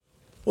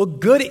Well,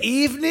 good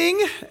evening,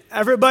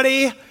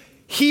 everybody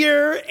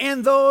here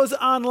and those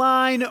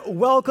online.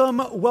 Welcome,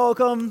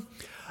 welcome.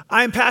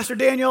 I'm Pastor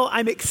Daniel.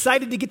 I'm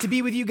excited to get to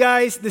be with you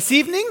guys this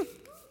evening.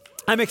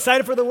 I'm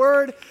excited for the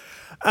word.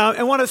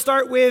 I want to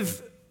start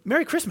with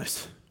Merry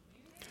Christmas.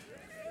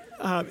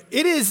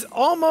 It is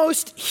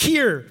almost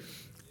here.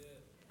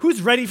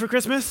 Who's ready for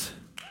Christmas?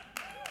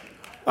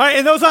 All right,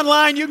 and those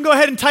online, you can go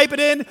ahead and type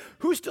it in.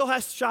 Who still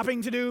has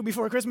shopping to do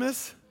before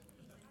Christmas?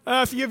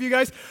 A few of you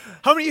guys.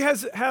 How many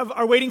of you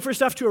are waiting for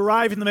stuff to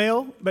arrive in the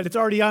mail, but it's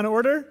already on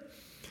order?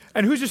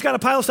 And who's just got a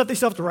pile of stuff they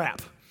still have to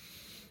wrap?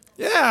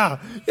 Yeah,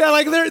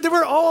 like they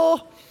were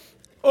all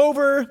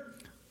over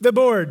the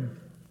board.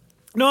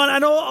 No, and I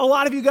know a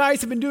lot of you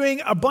guys have been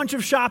doing a bunch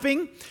of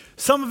shopping,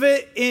 some of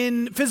it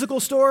in physical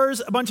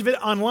stores, a bunch of it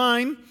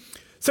online.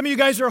 Some of you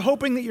guys are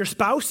hoping that your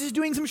spouse is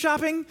doing some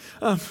shopping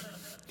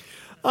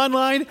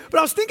online. But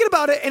I was thinking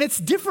about it, and it's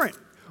different.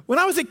 When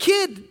I was a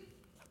kid,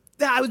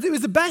 it was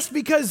the best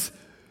because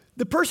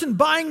the person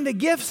buying the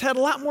gifts had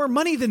a lot more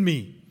money than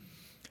me.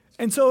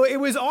 And so it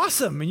was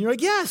awesome. And you're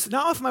like, yes,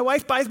 now if my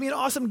wife buys me an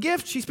awesome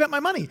gift, she spent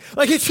my money.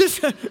 Like it's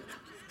just,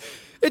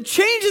 it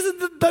changes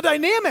the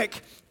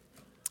dynamic.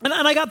 And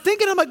I got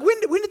thinking, I'm like,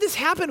 when did this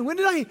happen? When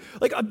did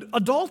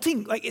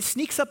adulting, like it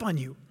sneaks up on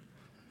you.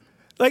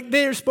 Like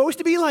they're supposed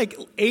to be like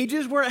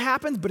ages where it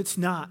happens, but it's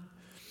not.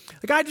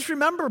 Like I just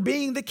remember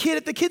being the kid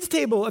at the kids'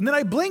 table, and then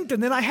I blinked,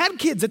 and then I had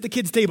kids at the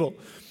kids' table.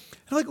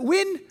 And I'm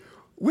like,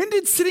 when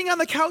did sitting on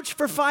the couch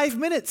for 5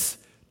 minutes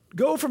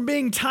go from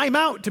being time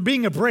out to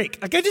being a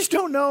break? Like, I just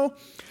don't know,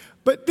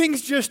 but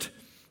things just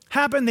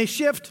happen, they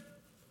shift.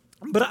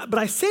 But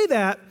I say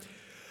that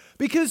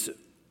because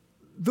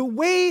the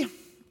way,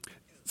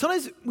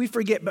 sometimes we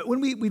forget, but when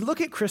we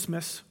look at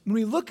Christmas, when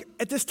we look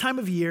at this time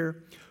of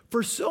year,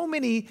 for so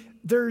many,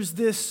 there's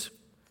this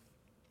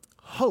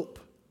hope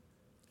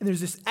and there's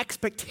this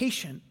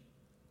expectation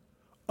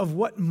of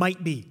what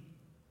might be.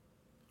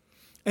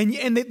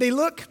 And they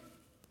look,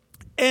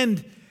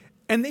 and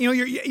you know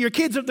your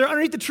kids, they're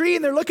underneath the tree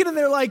and they're looking and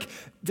they're like,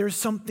 there's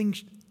something,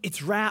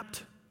 it's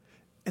wrapped.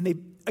 And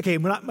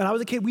when I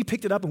was a kid, we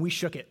picked it up and we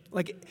shook it.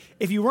 Like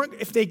if you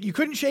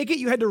couldn't shake it,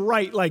 you had to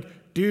write like,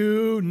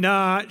 do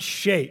not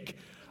shake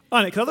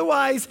on it. Because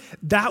otherwise,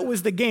 that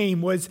was the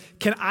game, was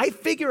can I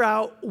figure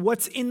out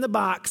what's in the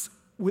box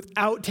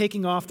without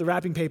taking off the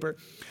wrapping paper?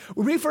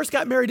 When we first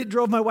got married, it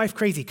drove my wife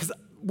crazy. Because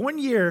one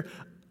year,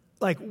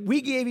 like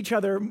we gave each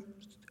other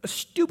a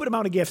stupid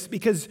amount of gifts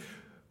because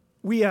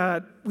we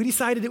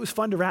decided it was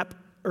fun to wrap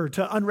or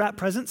to unwrap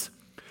presents.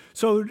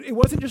 So it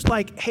wasn't just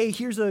like, hey,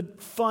 here's a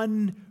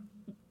fun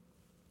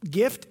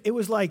gift. It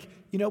was like,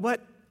 you know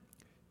what?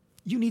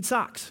 You need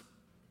socks.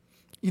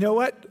 You know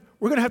what?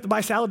 We're going to have to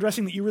buy salad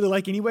dressing that you really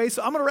like anyway,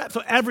 so I'm going to wrap.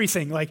 So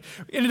everything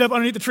ended up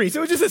underneath the tree. So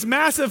it was just this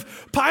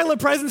massive pile of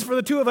presents for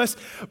the two of us.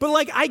 But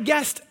like I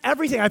guessed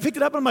everything. I picked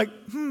it up and I'm like,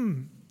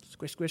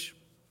 squish, squish.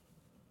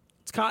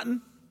 It's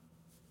cotton.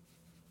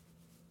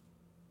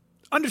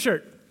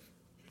 Undershirt,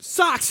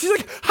 socks. She's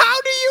like,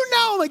 how do you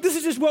know? Like this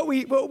is just what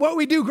we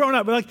do growing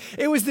up. But like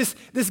it was this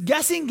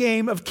guessing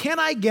game of can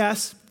I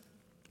guess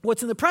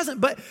what's in the present?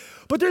 But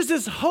there's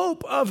this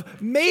hope of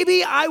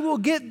maybe I will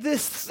get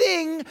this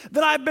thing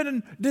that I've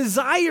been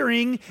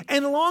desiring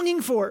and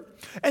longing for.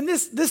 And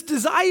this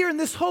desire and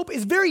this hope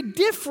is very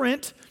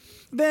different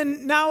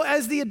than now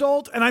as the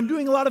adult, and I'm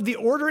doing a lot of the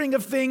ordering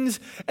of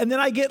things, and then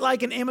I get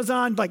like an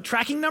Amazon like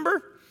tracking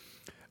number.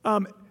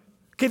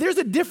 Okay, there's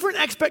a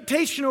different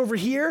expectation over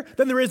here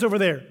than there is over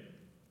there.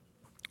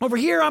 Over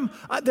here,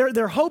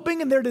 they're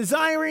hoping and they're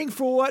desiring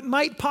for what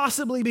might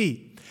possibly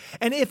be.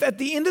 And if at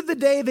the end of the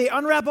day they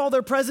unwrap all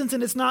their presents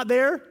and it's not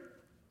there,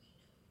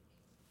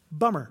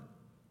 bummer,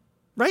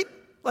 right?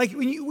 Like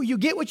when you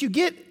get what you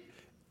get,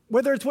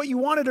 whether it's what you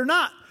wanted or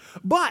not.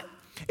 But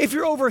if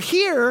you're over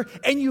here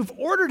and you've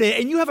ordered it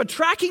and you have a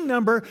tracking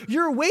number,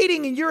 you're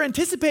waiting and you're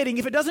anticipating.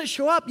 If it doesn't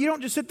show up, you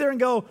don't just sit there and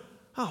go,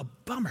 oh,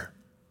 bummer.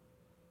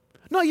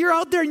 No, you're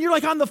out there and you're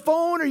like on the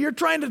phone or you're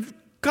trying to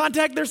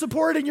contact their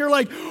support and you're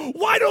like,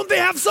 why don't they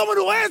have someone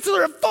who answer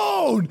their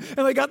phone?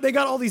 And they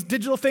got all these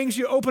digital things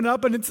you open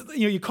up and it's,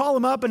 you call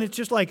them up and it's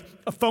just like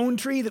a phone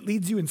tree that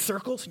leads you in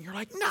circles. And you're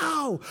like,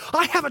 no,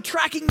 I have a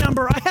tracking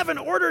number. I have an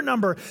order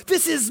number.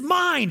 This is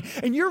mine.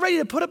 And you're ready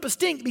to put up a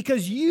stink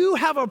because you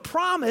have a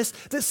promise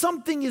that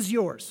something is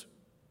yours.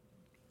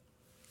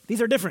 These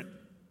are different.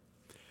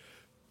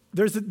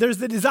 There's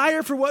the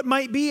desire for what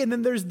might be, and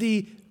then there's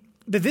the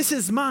this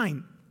is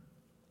mine.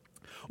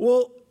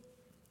 Well,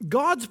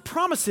 God's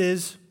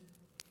promises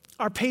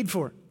are paid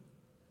for.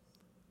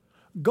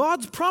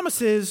 God's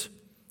promises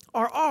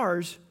are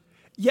ours,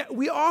 yet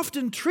we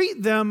often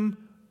treat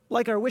them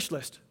like our wish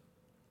list.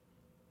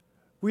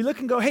 We look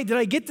and go, hey, did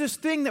I get this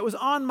thing that was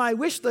on my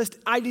wish list?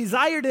 I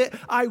desired it.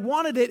 I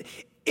wanted it.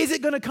 Is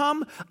it going to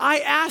come? I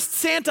asked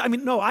Santa.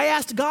 I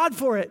asked God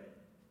for it.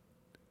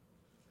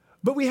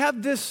 But we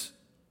have this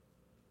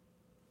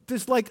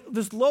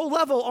low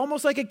level,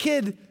 almost like a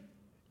kid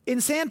in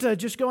Santa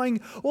just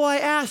going, well, I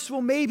asked,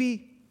 well,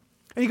 maybe.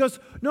 And he goes,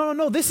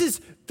 no, this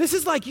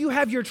is like you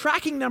have your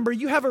tracking number,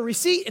 you have a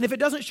receipt, and if it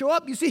doesn't show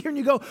up, you sit here and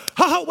you go,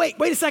 wait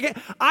a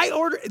second.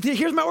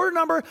 Here's my order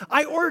number.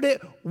 I ordered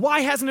it.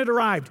 Why hasn't it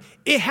arrived?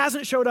 It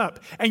hasn't showed up.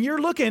 And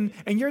you're looking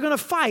and you're going to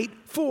fight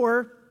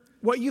for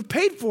what you've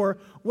paid for,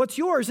 what's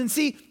yours. And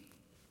see,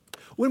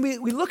 when we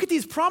look at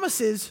these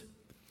promises,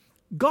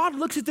 God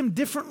looks at them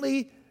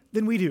differently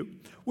than we do,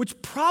 which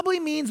probably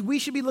means we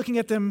should be looking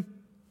at them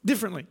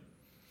differently.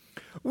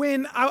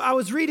 When I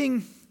was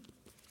reading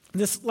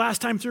this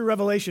last time through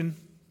Revelation,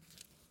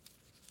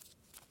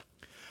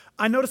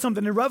 I noticed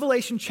something in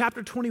Revelation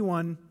chapter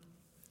 21,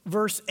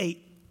 verse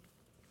 8.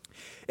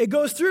 It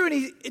goes through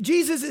and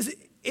Jesus is,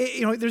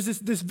 there's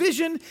this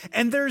vision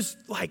and there's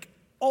like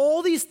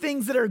all these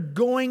things that are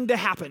going to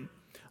happen.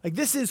 Like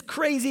this is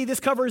crazy. This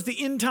covers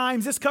the end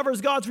times. This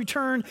covers God's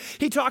return.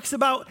 He talks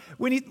about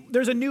when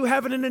there's a new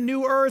heaven and a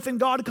new earth and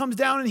God comes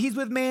down and he's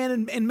with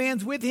man and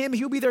man's with him.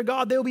 He'll be their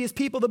God. They'll be his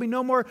people. There'll be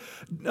no more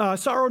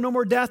sorrow, no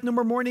more death, no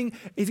more mourning.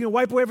 He's going to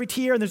wipe away every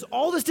tear. And there's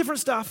all this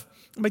different stuff.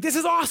 I'm like, this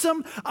is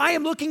awesome. I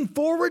am looking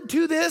forward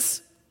to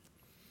this.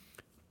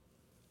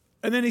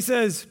 And then he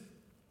says,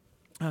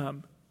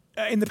 in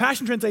the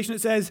Passion Translation,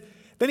 it says,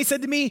 then he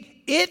said to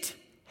me, it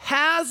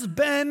has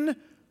been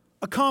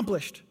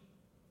accomplished.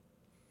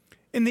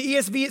 In the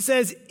ESV, it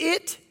says,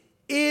 it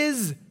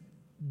is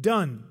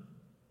done.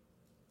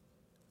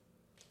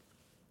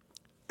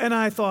 And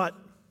I thought,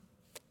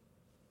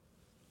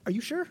 are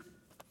you sure?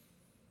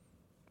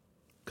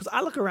 Because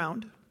I look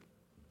around,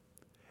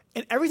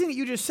 and everything that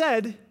you just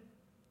said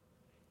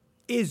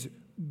is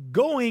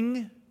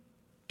going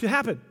to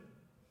happen.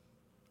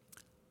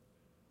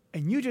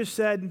 And you just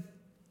said,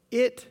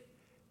 it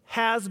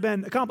has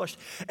been accomplished.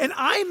 And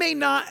I may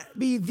not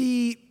be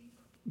the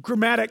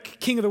grammatic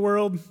king of the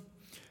world.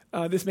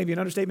 This may be an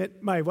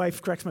understatement. My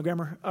wife corrects my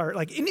grammar. Or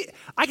I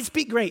can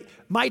speak great.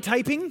 My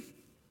typing,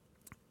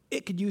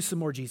 it could use some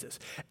more Jesus.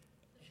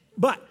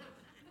 But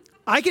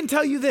I can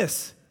tell you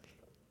this.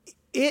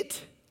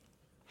 It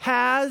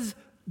has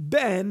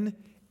been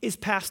is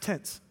past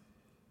tense.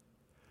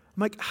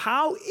 I'm like,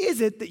 how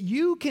is it that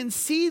you can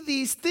see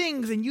these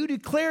things and you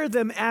declare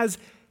them as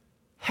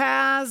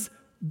has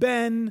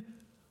been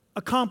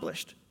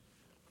accomplished?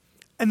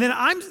 And then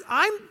I'm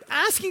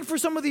asking for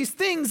some of these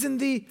things in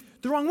the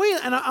wrong way.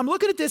 And I'm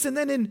looking at this, and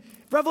then in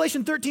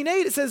Revelation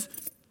 13:8, it says,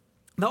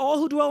 now all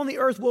who dwell on the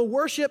earth will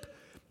worship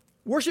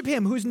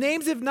him, whose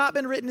names have not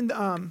been written in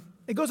the,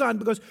 it goes on,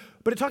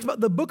 but it talks about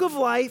the book of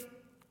life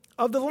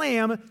of the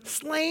Lamb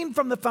slain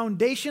from the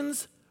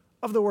foundations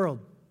of the world.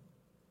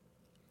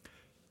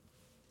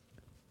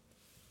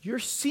 You're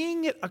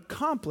seeing it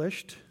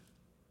accomplished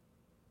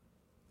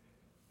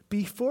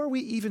before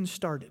we even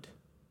started.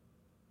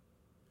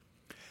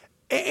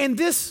 And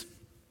this,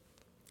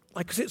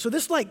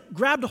 this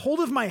grabbed a hold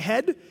of my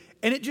head,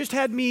 and it just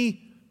had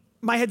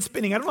my head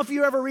spinning. I don't know if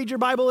you ever read your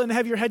Bible and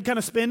have your head kind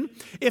of spin.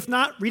 If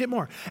not, read it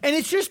more. And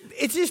it's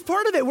just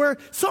part of it where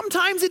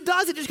sometimes it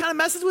does. It just kind of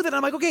messes with it. And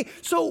I'm like, okay,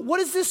 so what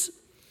does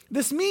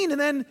this mean? And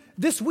then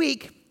this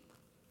week,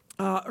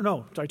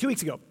 2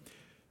 weeks ago,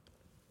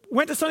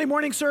 went to Sunday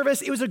morning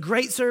service. It was a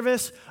great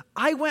service.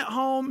 I went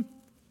home,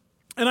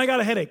 and I got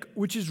a headache,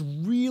 which is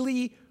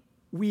really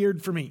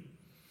weird for me.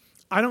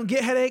 I don't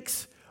get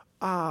headaches.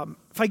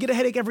 If I get a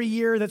headache every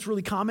year, that's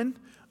really common.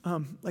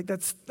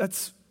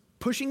 That's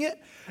pushing it.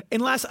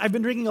 Unless I've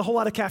been drinking a whole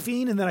lot of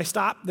caffeine and then I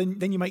stop,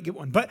 then you might get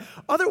one. But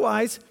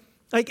otherwise,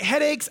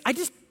 headaches,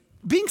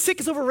 being sick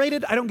is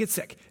overrated. I don't get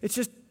sick. It's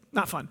just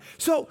not fun.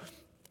 So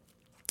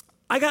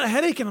I got a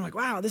headache and I'm like,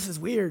 wow, this is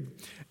weird.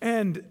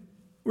 And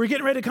we're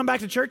getting ready to come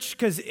back to church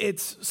because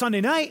it's Sunday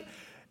night.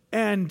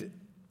 And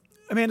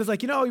Amanda's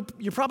like,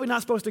 you're probably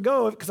not supposed to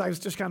go, because I was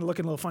just kind of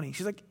looking a little funny.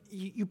 She's like,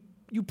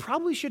 you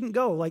probably shouldn't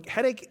go.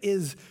 Headache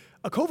is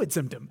a COVID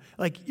symptom.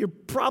 You're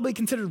probably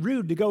considered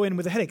rude to go in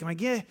with a headache. I'm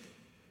like, yeah,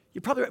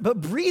 you're probably right.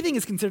 But breathing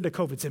is considered a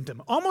COVID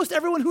symptom. Almost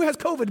everyone who has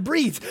COVID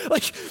breathes.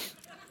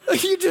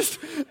 Everything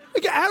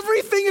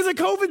is a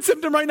COVID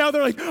symptom right now.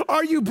 They're like,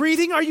 are you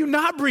breathing? Are you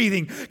not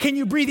breathing? Can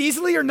you breathe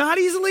easily or not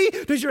easily?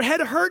 Does your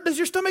head hurt? Does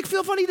your stomach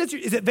feel funny?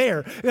 Is it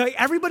there?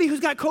 Everybody who's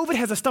got COVID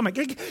has a stomach.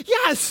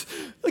 Yes.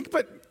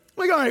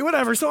 All right,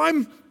 whatever. So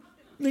I'm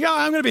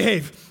going to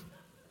behave.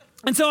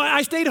 And so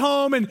I stayed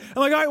home, and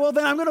I'm like, all right, well,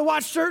 then I'm going to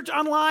watch church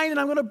online, and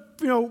I'm going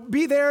to,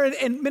 be there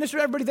and minister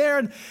to everybody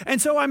there.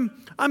 And so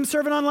I'm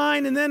serving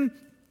online, and then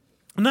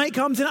night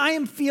comes, and I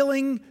am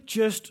feeling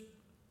just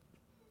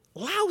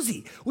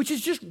lousy, which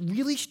is just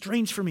really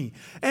strange for me.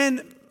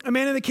 And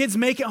Amanda and the kids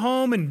make it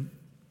home, and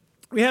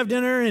we have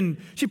dinner, and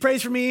she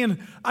prays for me, and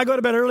I go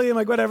to bed early. I'm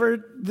like, whatever,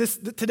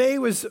 today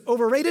was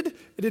overrated.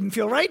 It didn't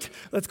feel right.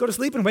 Let's go to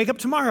sleep and wake up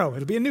tomorrow.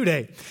 It'll be a new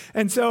day.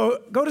 And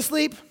so go to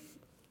sleep.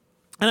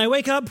 And I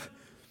wake up,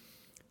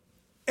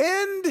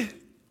 and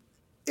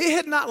it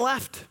had not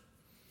left.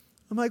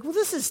 I'm like, well,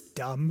 this is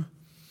dumb,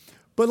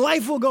 but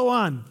life will go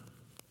on.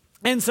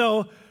 And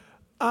so,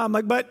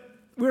 but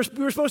we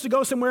were supposed to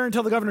go somewhere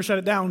until the governor shut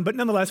it down. But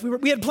nonetheless,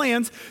 we had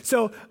plans.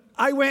 So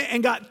I went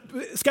and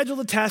scheduled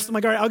a test. I'm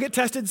like, all right, I'll get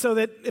tested so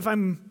that if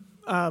I'm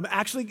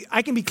Actually,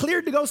 I can be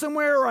cleared to go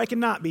somewhere or I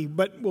cannot be,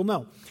 but we'll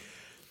know.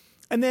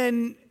 And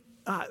then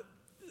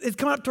it's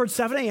coming up towards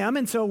 7 a.m.,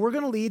 and so we're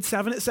going to lead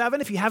 7 at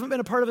 7. If you haven't been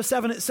a part of a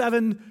 7 at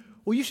 7,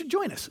 well, you should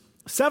join us.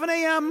 7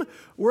 a.m.,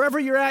 wherever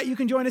you're at, you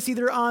can join us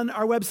either on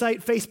our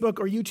website, Facebook,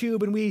 or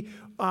YouTube, and we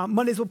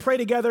Mondays we'll pray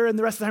together, and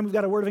the rest of the time we've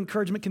got a word of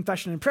encouragement,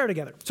 confession, and prayer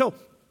together. So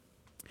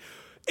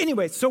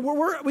anyway, so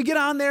we get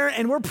on there,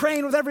 and we're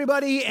praying with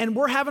everybody, and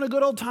we're having a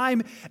good old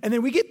time, and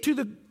then we get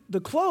to the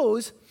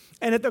close,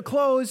 and at the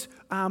close,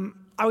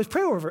 I was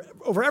praying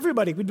over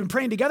everybody. We'd been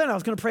praying together, and I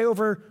was going to pray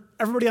over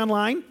everybody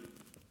online.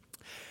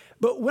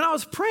 But when I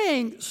was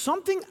praying,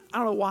 something, I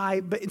don't know why,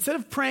 but instead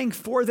of praying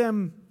for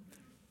them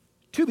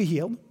to be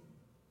healed,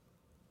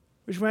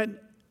 it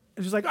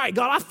was like, all right,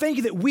 God, I thank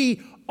you that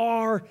we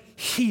are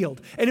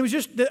healed. And it was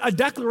just a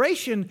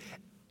declaration,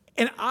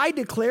 and I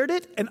declared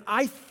it, and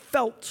I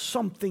felt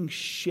something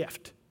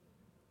shift,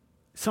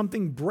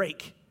 something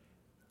break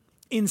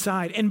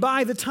inside. And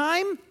by the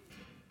time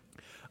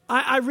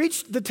I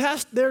reached the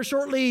test there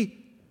shortly,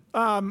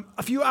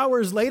 a few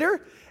hours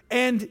later,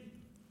 and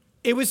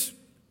it was,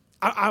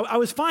 I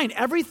was fine.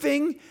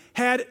 Everything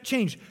had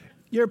changed.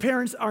 Your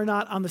parents are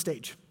not on the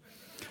stage.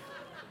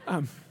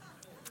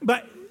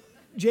 But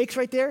Jake's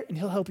right there, and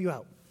he'll help you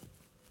out.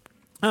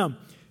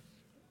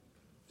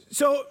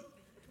 So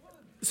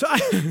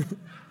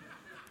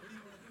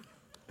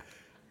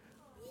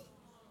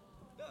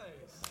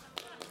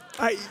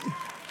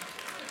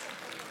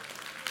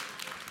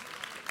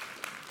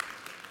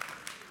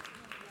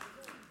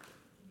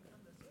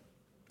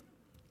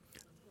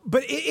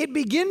but it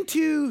began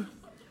to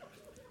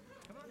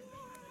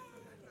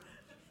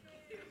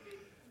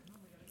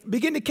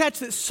catch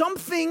that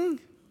something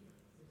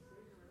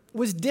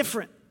was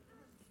different.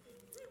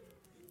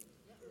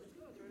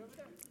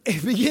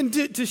 It began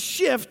to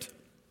shift.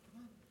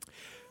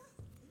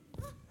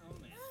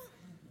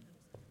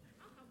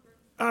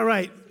 All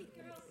right.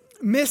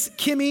 Miss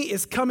Kimmy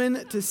is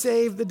coming to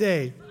save the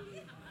day.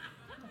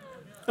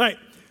 All right.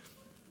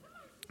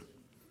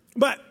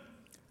 But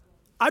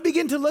I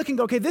begin to look and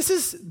go, okay, this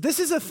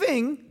is a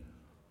thing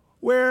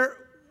where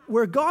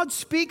God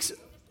speaks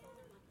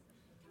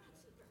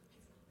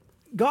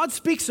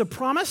a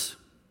promise,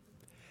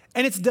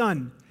 and it's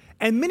done.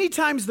 And many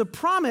times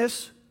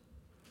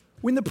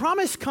when the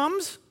promise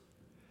comes,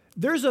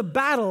 there's a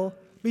battle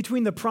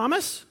between the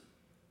promise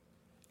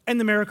and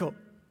the miracle.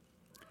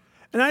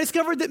 And I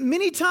discovered that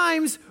many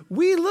times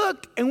we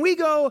look and we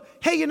go,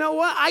 hey, you know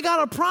what? I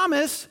got a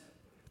promise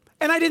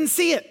and I didn't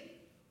see it.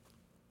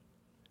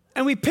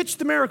 And we pitch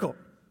the miracle.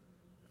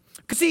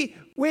 Because see,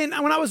 when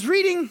I was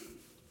reading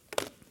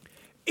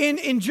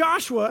in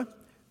Joshua,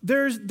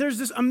 there's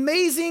this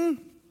amazing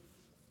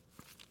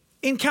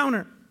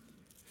encounter.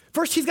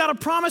 First, he's got a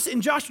promise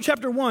in Joshua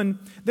chapter 1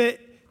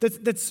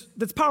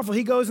 that's powerful.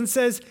 He goes and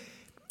says,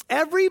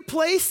 every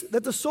place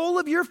that the sole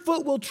of your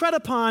foot will tread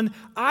upon,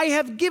 I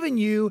have given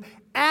you,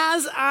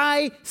 as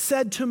I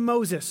said to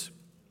Moses.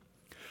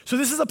 So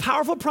this is a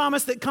powerful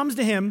promise that comes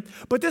to him,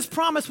 but this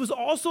promise was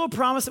also a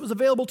promise that was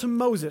available to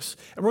Moses.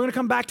 And we're going to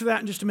come back to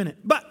that in just a minute.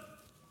 But,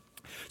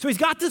 so he's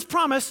got this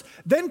promise.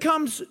 Then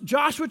comes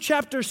Joshua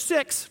chapter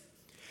 6.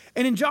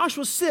 And in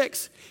Joshua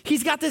 6,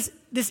 he's got this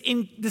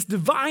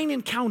divine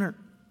encounter.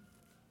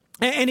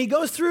 And he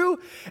goes through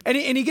and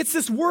he gets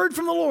this word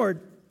from the Lord.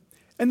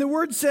 And the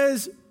word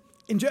says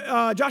in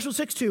Joshua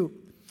 6:2,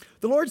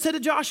 the Lord said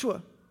to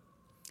Joshua,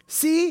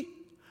 see,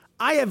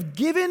 I have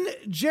given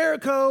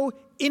Jericho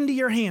into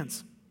your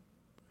hands.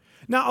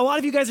 Now, a lot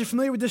of you guys are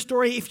familiar with this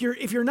story. If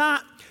you're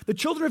not, the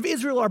children of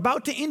Israel are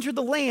about to enter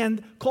the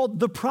land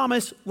called the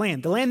Promised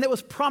Land, the land that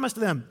was promised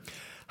to them.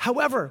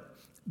 However,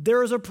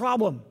 there is a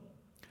problem.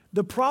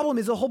 The problem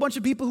is a whole bunch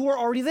of people who are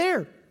already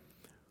there,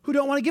 who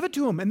don't want to give it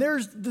to them. And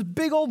there's the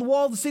big old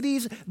walled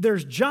cities,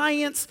 there's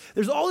giants,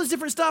 there's all this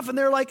different stuff, and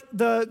they're like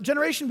the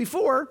generation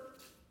before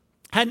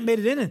hadn't made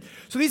it in. And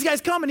so these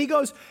guys come and he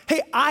goes,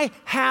 hey, I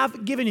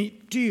have given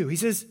it to you. He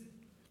says,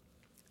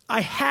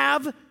 I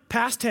have,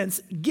 past tense,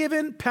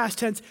 given, past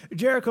tense,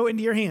 Jericho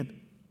into your hand.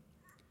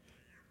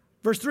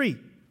 Verse 3,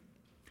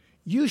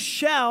 you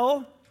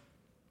shall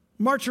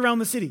march around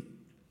the city.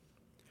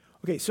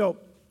 Okay, so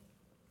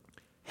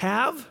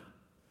have,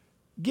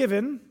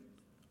 given,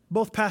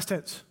 both past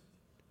tense.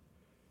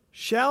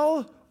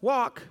 Shall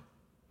walk,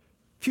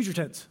 future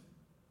tense.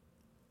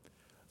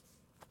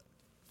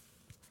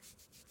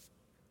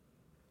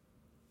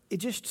 It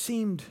just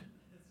seemed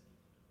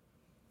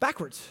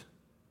backwards.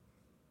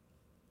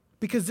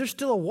 Because there's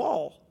still a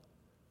wall.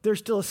 There's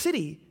still a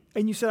city.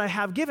 And you said, I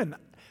have given.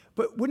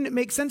 But wouldn't it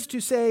make sense to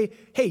say,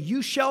 hey,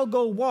 you shall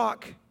go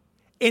walk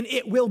and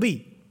it will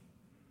be?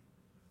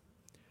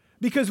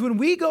 Because when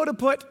we go to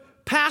put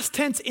past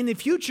tense in the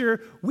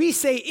future, we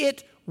say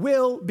it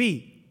will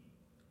be.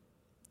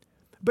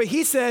 But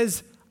he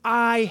says,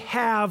 I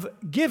have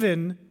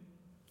given,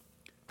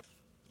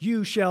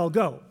 you shall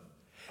go.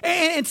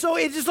 And so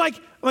it's just like,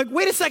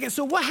 wait a second.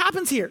 So what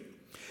happens here?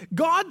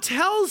 God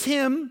tells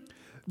him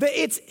that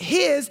it's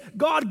his.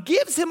 God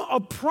gives him a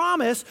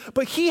promise,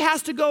 but he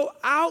has to go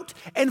out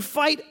and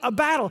fight a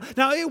battle.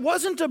 Now, it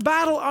wasn't a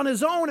battle on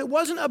his own. It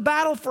wasn't a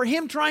battle for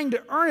him trying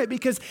to earn it,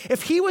 because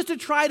if he was to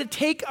try to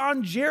take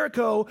on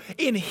Jericho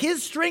in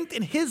his strength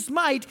and his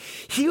might,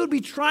 he would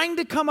be trying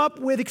to come up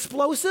with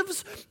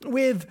explosives,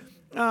 with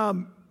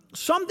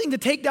something to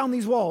take down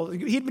these walls.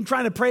 He'd been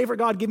trying to pray for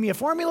God, give me a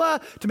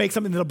formula to make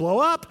something that'll blow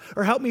up,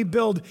 or help me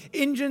build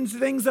engines,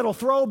 things that'll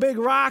throw big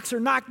rocks or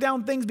knock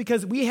down things,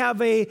 because we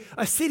have a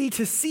city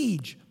to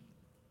siege.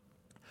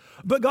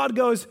 But God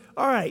goes,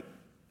 all right,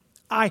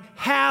 I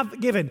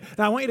have given.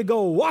 Now I want you to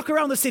go walk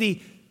around the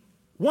city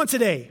once a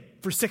day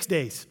for 6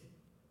 days.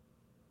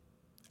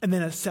 And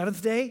then a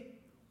seventh day,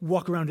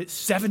 walk around it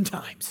 7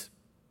 times.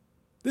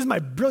 This is my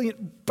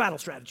brilliant battle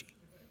strategy.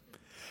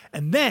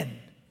 And then,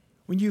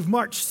 when you've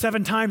marched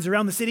 7 times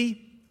around the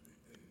city,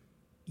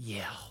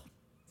 yell.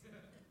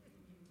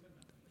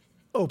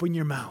 Open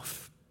your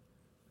mouth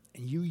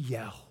and you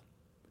yell,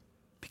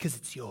 because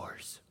it's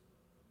yours.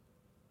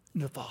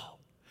 And it'll fall.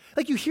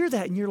 Like, you hear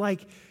that and you're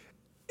like,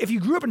 if you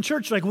grew up in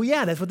church, you're like, well,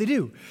 yeah, that's what they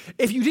do.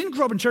 If you didn't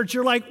grow up in church,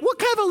 you're like, what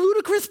kind of a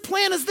ludicrous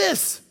plan is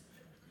this?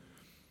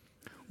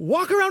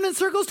 Walk around in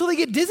circles till they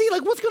get dizzy?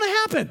 Like, what's going to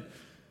happen?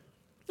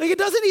 Like, it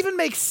doesn't even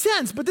make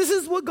sense, but this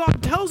is what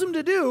God tells him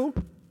to do.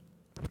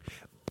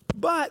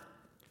 But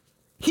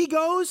he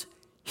goes,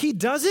 he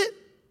does it,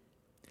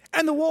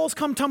 and the walls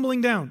come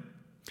tumbling down.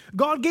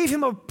 God gave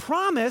him a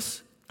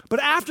promise, but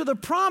after the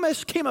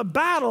promise came a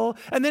battle,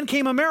 and then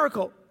came a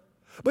miracle.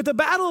 But the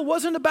battle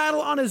wasn't a battle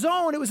on his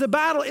own. It was a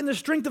battle in the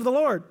strength of the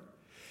Lord.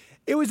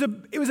 It was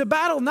a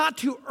battle not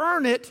to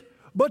earn it,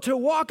 but to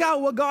walk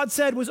out what God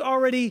said was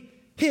already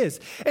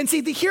his. And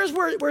see, here's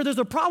where there's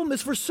a problem,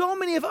 is for so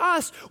many of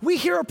us, we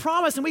hear a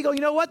promise and we go,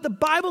 you know what? The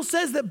Bible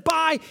says that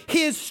by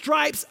his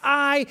stripes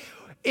I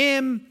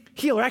am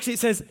healed. Or actually it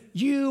says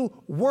you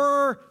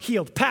were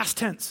healed, past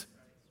tense.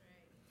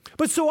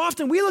 But so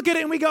often we look at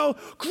it and we go,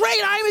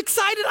 great, I'm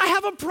excited, I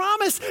have a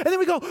promise. And then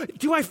we go,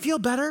 do I feel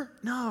better?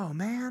 No,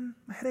 man,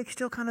 my headache's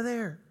still kind of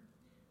there.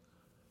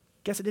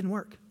 Guess it didn't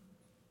work.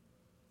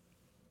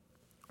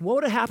 What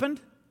would have happened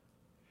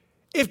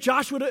if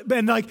Joshua would have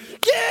been like,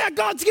 yeah,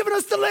 God's given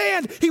us the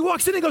land? He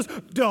walks in and goes,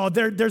 oh,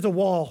 there's a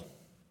wall.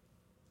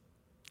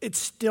 It's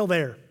still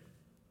there.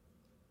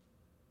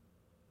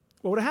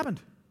 What would have happened?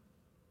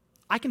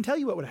 I can tell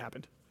you what would have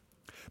happened.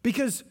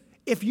 Because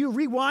if you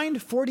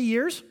rewind 40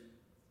 years,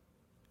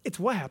 it's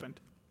what happened.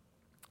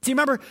 See,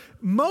 remember,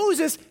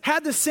 Moses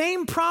had the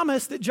same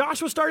promise that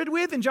Joshua started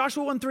with in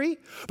Joshua 1:3.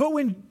 But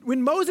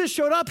when Moses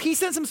showed up, he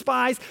sent some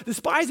spies. The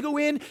spies go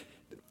in,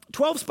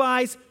 12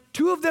 spies.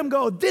 2 of them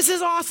go, this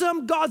is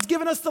awesome. God's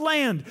given us the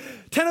land.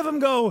 10 of them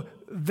go,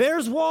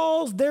 there's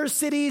walls, there's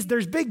cities,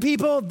 there's big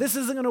people. This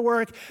isn't going to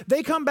work.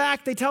 They come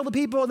back, they tell the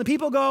people, and the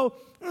people go,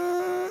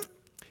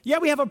 yeah,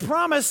 we have a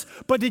promise,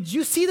 but did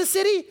you see the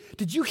city?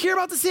 Did you hear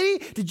about the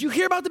city? Did you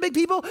hear about the big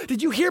people?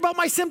 Did you hear about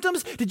my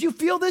symptoms? Did you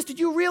feel this? Did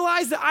you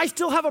realize that I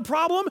still have a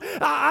problem?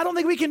 I don't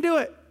think we can do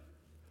it.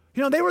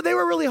 You know, they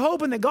were really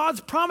hoping that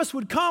God's promise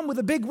would come with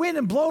a big wind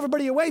and blow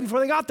everybody away before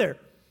they got there.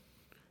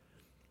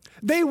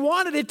 They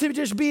wanted it to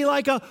just be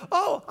like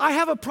oh, I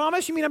have a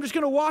promise? You mean I'm just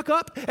going to walk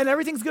up and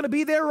everything's going to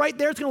be there right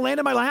there? It's going to land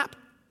in my lap?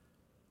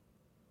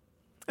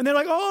 And they're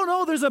like, oh,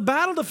 no, there's a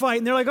battle to fight.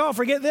 And they're like, oh,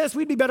 forget this.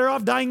 We'd be better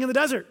off dying in the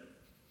desert.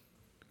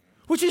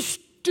 Which is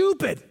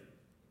stupid.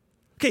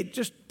 Okay,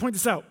 just point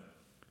this out.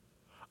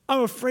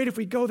 I'm afraid if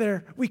we go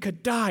there, we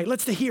could die.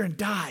 Let's stay here and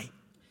die.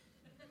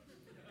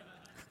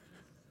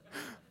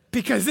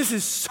 Because this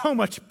is so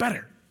much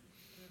better.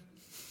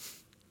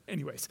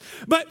 Anyways,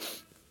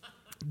 but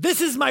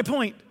this is my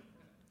point.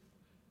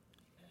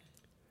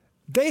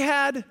 They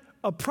had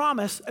a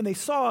promise and they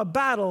saw a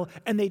battle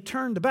and they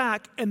turned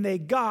back and they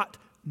got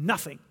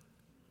nothing.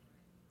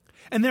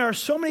 And there are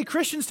so many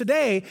Christians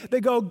today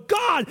that go,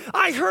 God,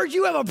 I heard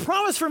you have a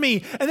promise for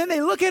me. And then they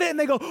look at it and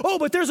they go, oh,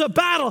 but there's a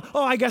battle.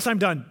 Oh, I guess I'm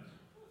done.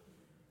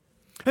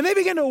 And they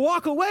begin to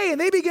walk away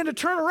and they begin to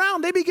turn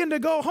around. They begin to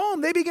go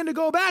home. They begin to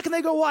go back and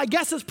they go, well, I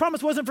guess this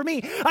promise wasn't for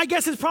me. I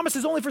guess his promise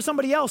is only for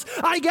somebody else.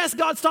 I guess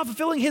God stopped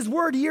fulfilling his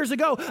word years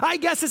ago. I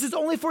guess this is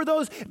only for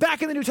those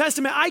back in the New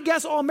Testament. I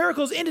guess all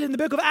miracles ended in the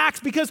book of Acts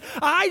because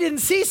I didn't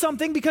see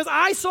something, because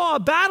I saw a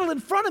battle in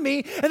front of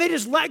me and they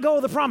just let go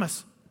of the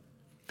promise.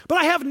 But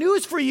I have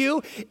news for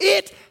you.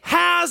 It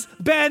has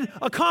been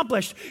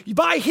accomplished.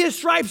 By his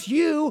stripes,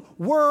 you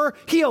were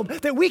healed.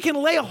 That we can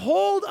lay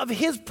hold of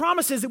his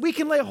promises, that we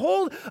can lay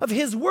hold of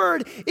his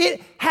word.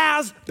 It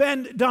has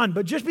been done.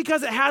 But just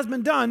because it has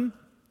been done,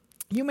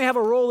 you may have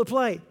a role to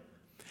play.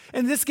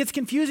 And this gets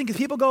confusing because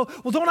people go,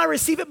 well, don't I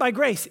receive it by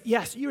grace?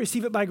 Yes, you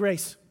receive it by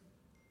grace.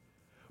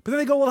 But then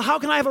they go, well, how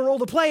can I have a role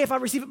to play if I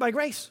receive it by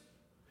grace?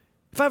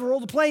 If I have a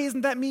role to play,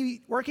 isn't that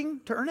me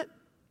working to earn it?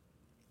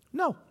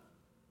 No.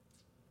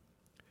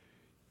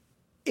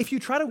 If you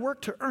try to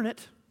work to earn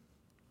it,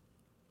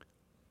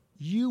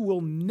 you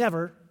will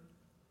never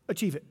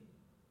achieve it.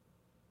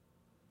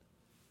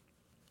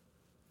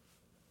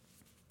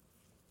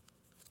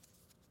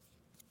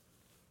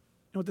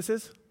 You know what this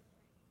is?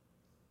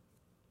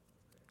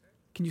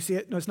 Can you see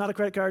it? No, it's not a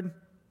credit card.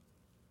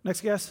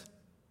 Next guess.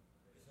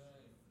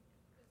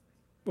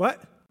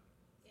 What?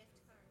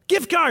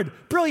 Gift card.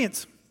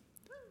 Brilliance.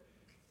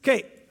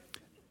 Okay.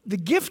 The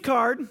gift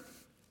card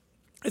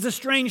is a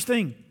strange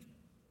thing.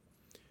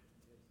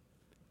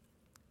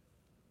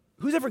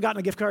 Who's ever gotten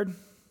a gift card?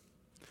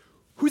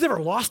 Who's ever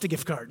lost a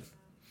gift card?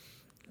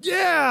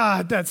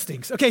 Yeah, that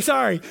stinks. Okay,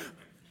 sorry.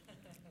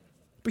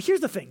 But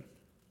here's the thing.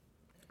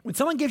 When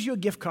someone gives you a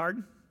gift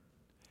card,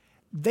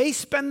 they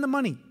spend the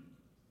money.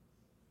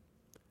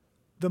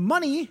 The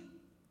money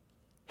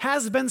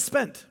has been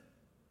spent,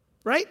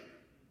 right?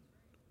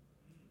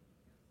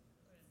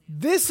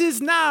 This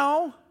is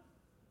now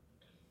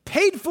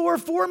paid for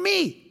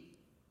me.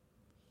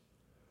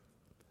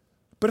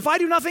 But if I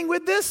do nothing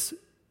with this,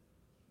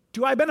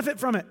 do I benefit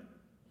from it?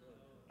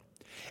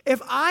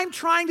 If I'm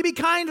trying to be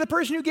kind to the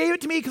person who gave it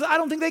to me because I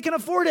don't think they can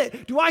afford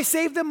it, do I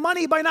save them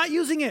money by not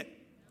using it?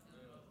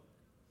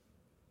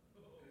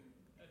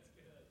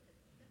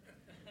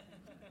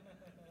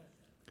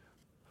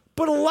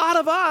 But a lot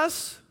of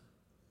us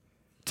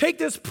take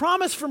this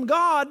promise from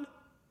God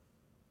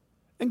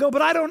and go,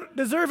 but I don't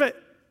deserve it.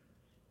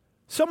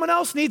 Someone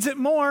else needs it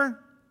more.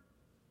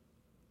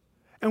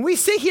 And we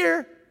sit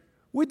here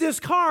with this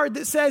card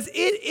that says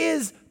it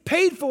is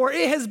paid for,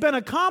 it has been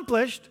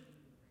accomplished,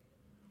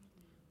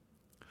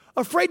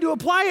 afraid to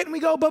apply it, and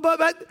we go,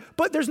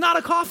 but there's not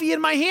a coffee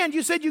in my hand.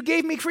 You said you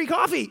gave me free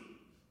coffee.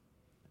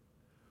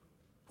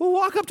 Well,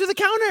 walk up to the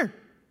counter.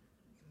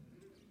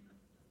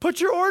 Put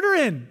your order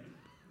in.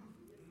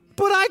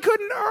 But I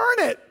couldn't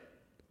earn it.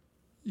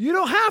 You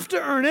don't have to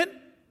earn it.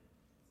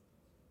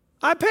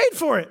 I paid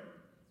for it.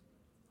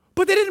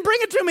 But they didn't bring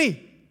it to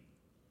me.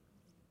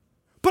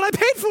 But I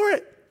paid for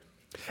it.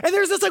 And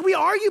there's this, like, we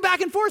argue back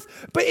and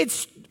forth, but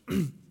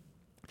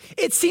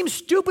it seems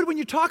stupid when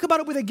you talk about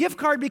it with a gift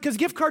card because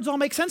gift cards all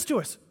make sense to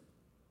us.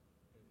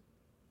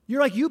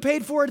 You're like, you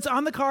paid for it, it's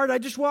on the card, I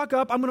just walk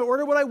up, I'm going to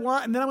order what I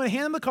want, and then I'm going to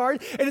hand them the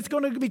card, and it's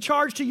going to be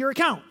charged to your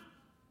account.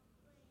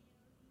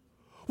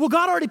 Well,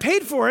 God already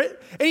paid for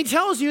it, and he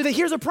tells you that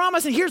here's a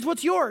promise, and here's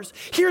what's yours.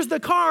 Here's the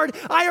card,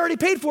 I already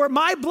paid for it.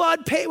 My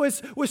blood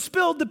was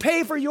spilled to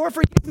pay for your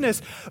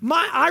forgiveness.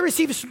 I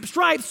received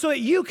stripes so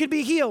that you could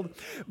be healed.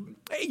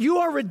 You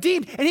are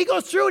redeemed. And he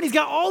goes through, and he's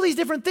got all these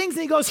different things,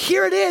 and he goes,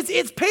 here it is,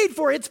 it's paid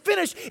for, it's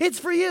finished, it's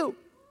for you.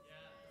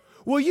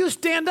 Well, you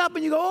stand up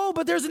and you go, oh,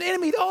 but there's an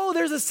enemy. Oh,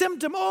 there's a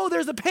symptom. Oh,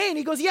 there's a pain.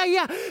 He goes,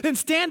 yeah. Then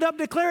stand up,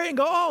 declare it, and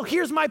go, oh,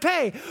 here's my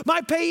pay.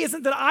 My pay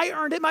isn't that I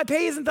earned it. My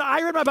pay isn't that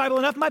I read my Bible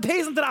enough. My pay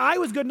isn't that I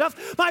was good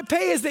enough. My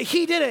pay is that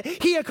he did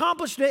it. He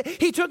accomplished it.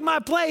 He took my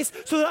place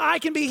so that I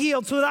can be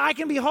healed, so that I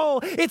can be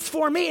whole. It's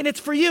for me and it's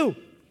for you.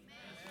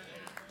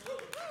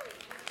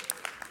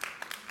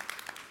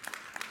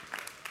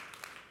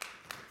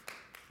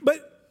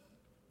 But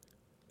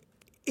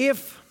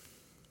if,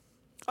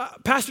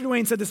 Pastor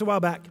Dwayne said this a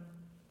while back.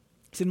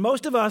 He said,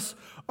 most of us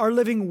are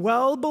living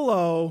well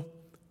below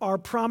our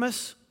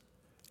promise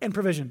and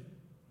provision.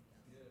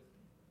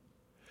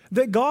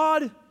 That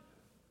God's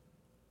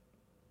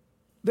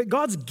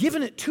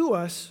given it to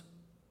us,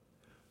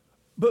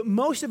 but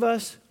most of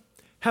us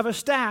have a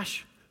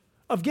stash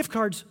of gift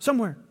cards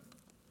somewhere.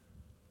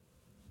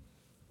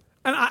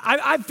 And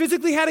I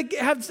physically have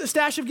a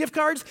stash of gift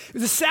cards.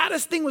 The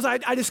saddest thing was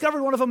I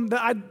discovered one of them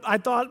that I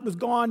thought was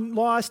gone,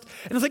 lost.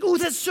 And I was like, oh,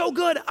 that's so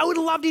good. I would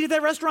have loved to eat at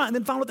that restaurant. And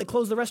then found out they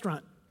closed the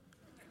restaurant.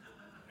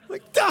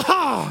 Like,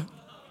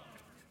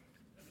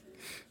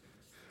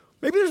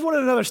 maybe there's one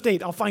in another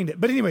state. I'll find it.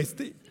 But anyways,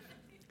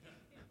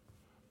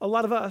 a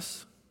lot of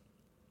us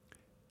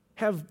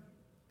have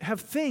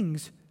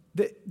things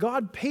that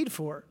God paid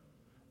for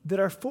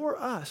that are for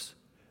us,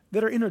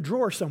 that are in a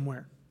drawer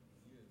somewhere,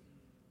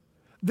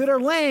 that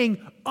are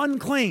laying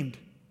unclaimed,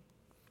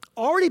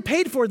 already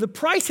paid for. The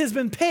price has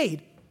been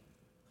paid.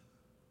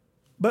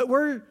 But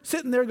we're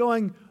sitting there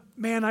going,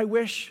 man, I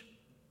wish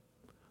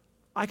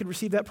I could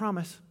receive that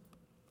promise.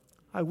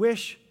 I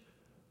wish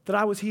that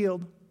I was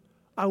healed.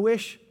 I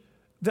wish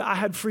that I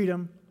had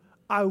freedom.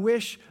 I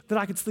wish that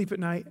I could sleep at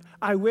night.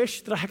 I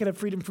wish that I could have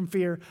freedom from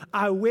fear.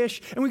 I wish.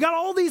 And we got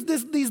all these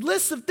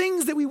lists of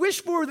things that we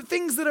wish for, the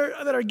things that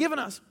are given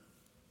us.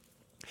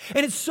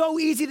 And it's so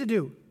easy to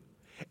do.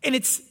 And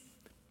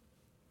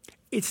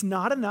it's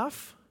not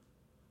enough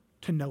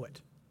to know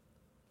it.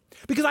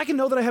 Because I can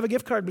know that I have a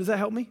gift card, but does that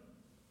help me?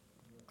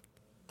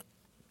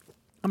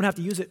 I'm going to have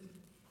to use it.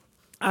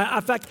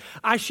 In fact,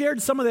 I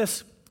shared some of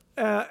this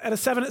at a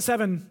 7 at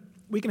 7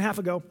 week and a half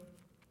ago.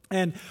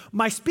 And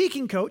my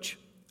speaking coach,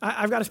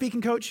 I've got a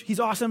speaking coach. He's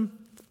awesome.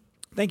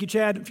 Thank you,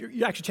 Chad.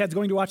 Actually, Chad's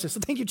going to watch this. So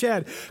thank you,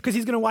 Chad, because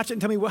he's going to watch it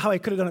and tell me how I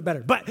could have done it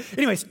better. But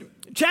anyways,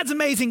 Chad's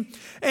amazing.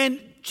 And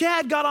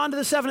Chad got on to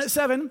the 7 at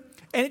 7.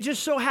 And it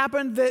just so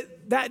happened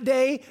that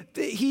day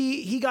that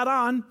he got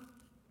on,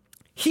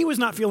 he was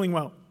not feeling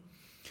well.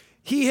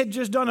 He had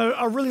just done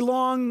a really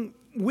long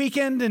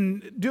weekend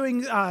and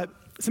doing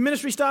some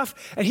ministry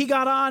stuff, and he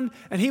got on,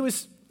 and he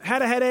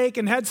had a headache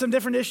and had some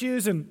different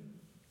issues and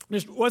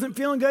just wasn't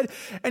feeling good.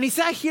 And he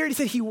sat here, and he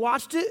said he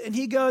watched it, and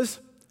he goes,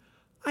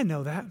 I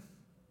know that.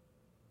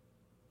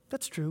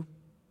 That's true.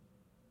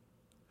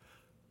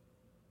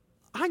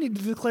 I need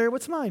to declare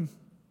what's mine.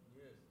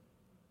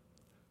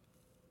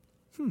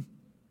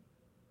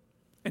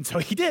 And so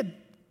he did.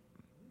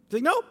 He's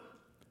like, nope.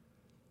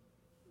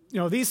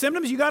 These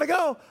symptoms, you got to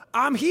go.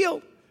 I'm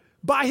healed.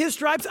 By his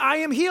stripes, I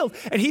am healed.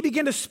 And he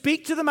began to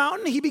speak to the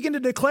mountain. He began to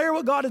declare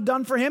what God had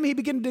done for him. He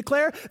began to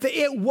declare that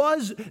it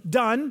was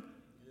done.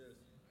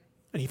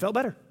 And he felt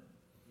better.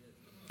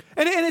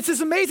 And it's this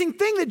amazing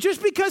thing that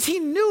just because he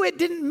knew it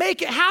didn't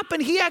make it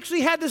happen, he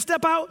actually had to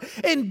step out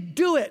and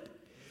do it.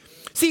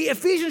 See,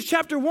 Ephesians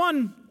chapter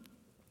 1,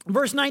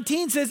 verse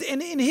 19 says,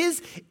 and in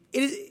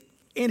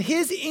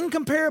his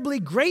incomparably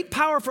great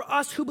power for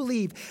us who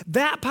believe,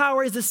 that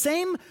power is the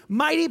same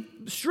mighty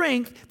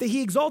strength that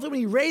he exalted when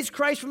he raised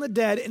Christ from the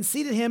dead and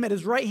seated him at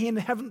his right hand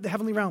in the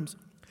heavenly realms.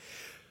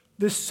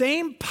 The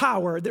same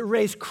power that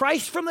raised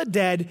Christ from the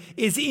dead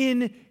is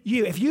in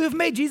you. If you have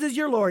made Jesus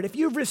your Lord, if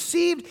you've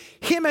received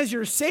him as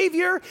your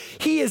Savior,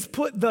 he has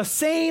put the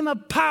same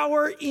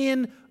power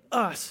in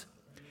us.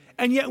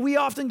 And yet we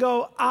often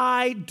go,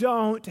 I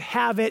don't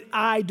have it.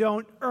 I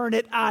don't earn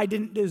it. I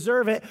didn't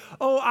deserve it.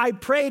 Oh, I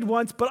prayed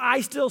once, but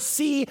I still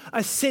see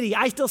a city.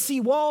 I still see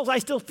walls. I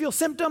still feel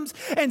symptoms.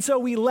 And so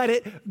we let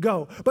it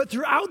go. But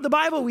throughout the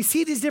Bible, we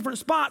see these different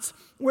spots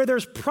where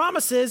there's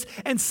promises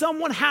and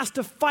someone has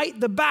to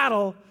fight the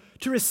battle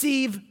to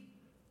receive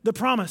the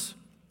promise.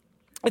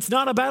 It's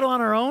not a battle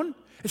on our own.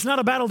 It's not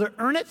a battle to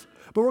earn it,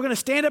 but we're going to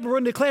stand up and we're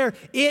going to declare,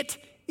 it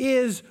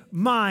is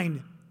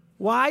mine.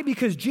 Why?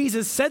 Because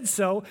Jesus said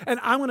so, and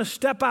I'm going to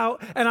step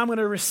out, and I'm going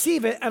to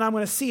receive it, and I'm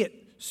going to see it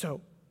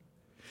so.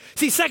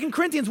 See, 2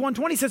 Corinthians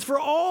 1:20 says, for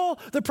all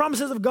the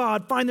promises of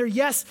God find their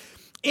yes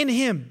in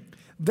him.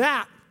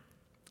 That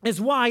is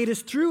why it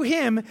is through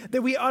him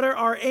that we utter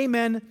our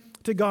amen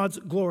to God's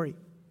glory.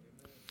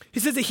 He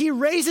says that he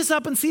raised us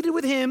up and seated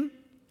with him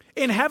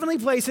in heavenly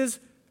places.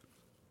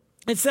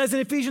 It says in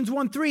Ephesians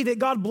 1:3 that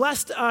God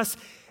blessed us,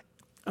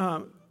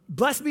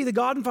 blessed be the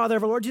God and Father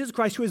of our Lord Jesus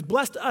Christ, who has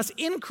blessed us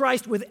in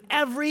Christ with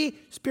every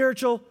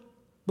spiritual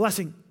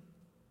blessing.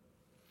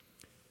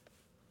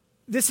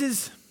 This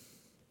is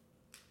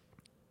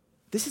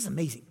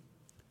amazing.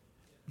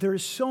 There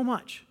is so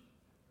much.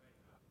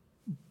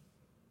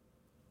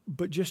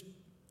 But just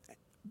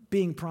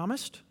being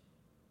promised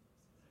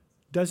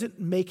doesn't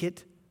make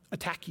it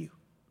attack you.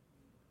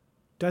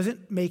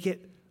 Doesn't make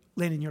it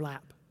land in your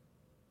lap.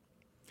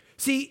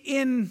 See,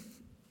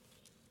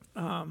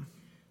 let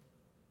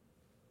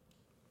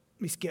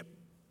me skip.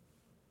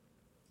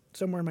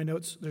 Somewhere in my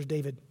notes, there's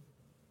David.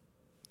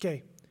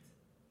 Okay.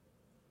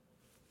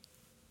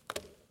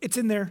 It's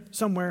in there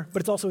somewhere,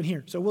 but it's also in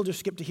here. So we'll just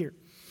skip to here.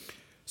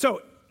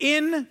 So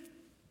in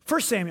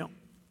 1 Samuel,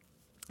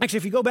 actually,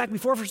 if you go back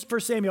before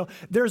 1 Samuel,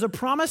 there's a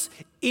promise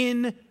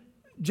in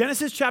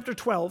Genesis chapter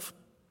 12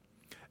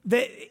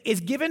 that is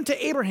given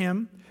to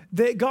Abraham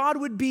that God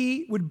would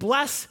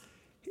bless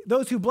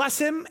those who bless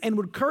him and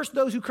would curse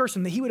those who curse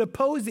him, that he would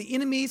oppose the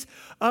enemies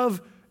of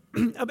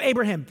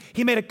Abraham.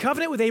 He made a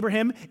covenant with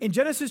Abraham. In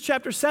Genesis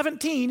chapter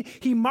 17,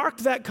 he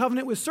marked that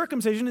covenant with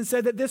circumcision and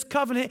said that this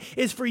covenant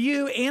is for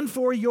you and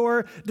for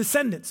your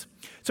descendants.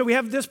 So we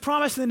have this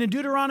promise, and then in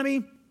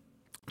Deuteronomy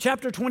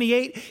chapter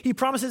 28, he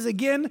promises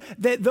again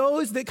that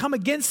those that come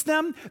against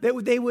them,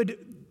 that they would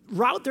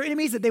rout their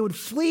enemies, that they would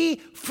flee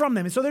from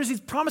them. And so there's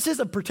these promises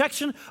of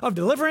protection, of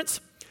deliverance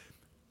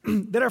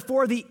that are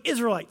for the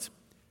Israelites.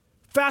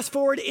 Fast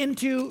forward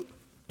into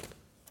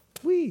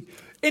 1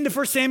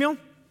 Samuel.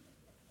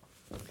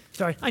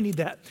 Sorry, I need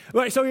that.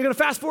 All right, so you're going to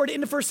fast forward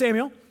into 1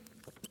 Samuel.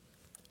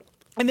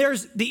 And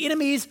there's the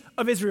enemies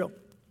of Israel.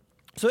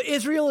 So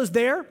Israel is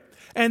there,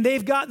 and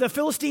they've got the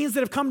Philistines that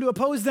have come to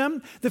oppose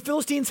them. The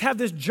Philistines have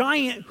this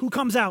giant who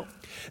comes out.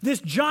 This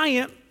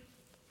giant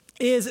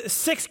is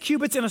 6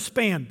 cubits in a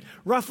span,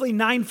 roughly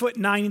 9 foot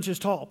 9 inches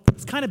tall.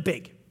 It's kind of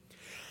big.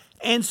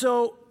 And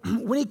so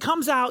when he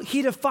comes out,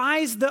 he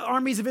defies the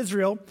armies of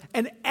Israel,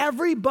 and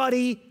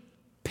everybody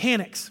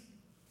panics.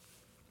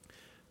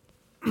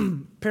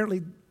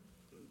 Apparently,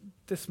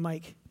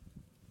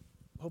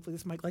 hopefully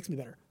this mic likes me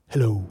better.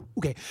 Hello.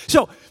 Okay,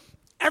 so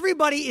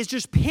everybody is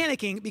just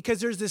panicking because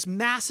there's this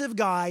massive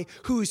guy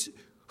who's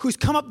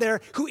come up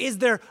there who is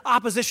their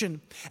opposition.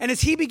 And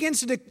as he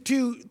begins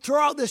to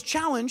throw out this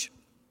challenge,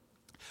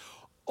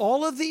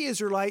 all of the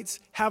Israelites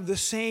have the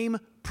same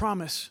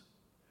promise.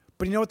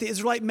 But you know what the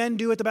Israelite men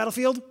do at the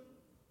battlefield?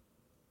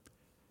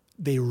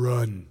 They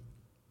run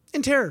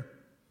in terror.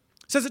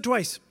 It says it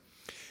twice.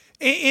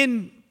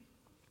 In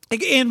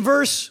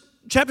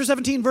chapter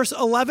 17, verse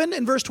 11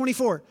 and verse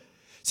 24, it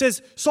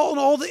says, Saul and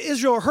all the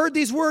Israel heard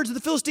these words of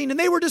the Philistine, and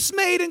they were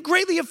dismayed and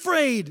greatly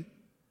afraid.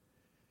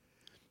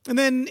 And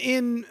then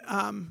in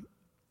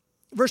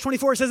verse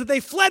 24, it says that they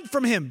fled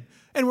from him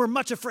and were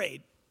much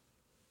afraid.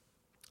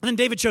 And then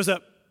David shows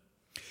up.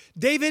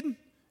 David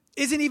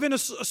isn't even a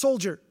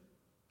soldier,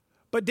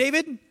 but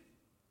David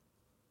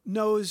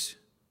knows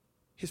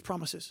his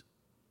promises.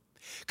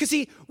 Because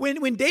see,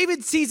 when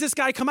David sees this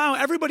guy come out,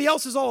 everybody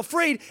else is all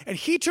afraid, and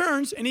he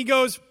turns and he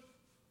goes,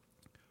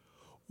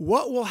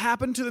 what will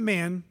happen to the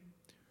man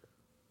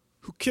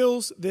who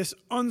kills this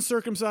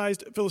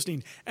uncircumcised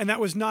Philistine? And that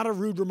was not a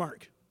rude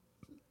remark.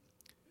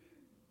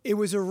 it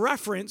was a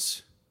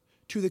reference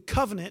to the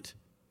covenant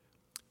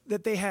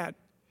that they had.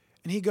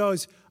 And he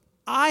goes,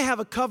 I have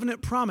a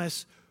covenant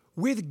promise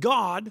with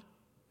God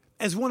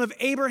as one of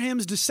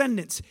Abraham's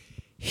descendants.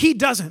 He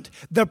doesn't.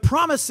 The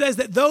promise says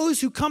that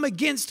those who come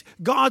against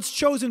God's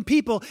chosen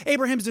people,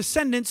 Abraham's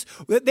descendants,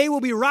 that they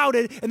will be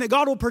routed and that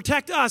God will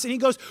protect us. And he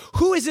goes,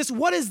 who is this?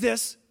 What is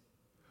this?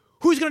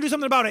 Who's going to do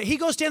something about it? He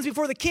goes, stands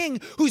before the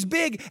king who's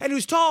big and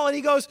who's tall, and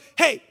he goes,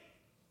 hey.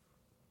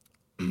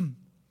 And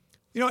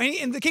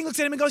the king looks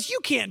at him and goes, you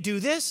can't do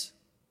this.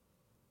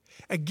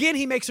 Again,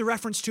 he makes a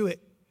reference to it.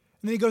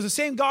 And then he goes, the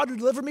same God who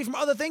delivered me from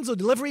other things will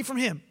deliver me from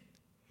him.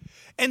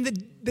 And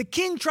the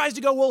king tries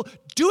to go, well,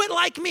 do it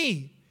like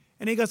me.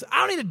 And he goes,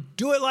 I don't need to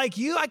do it like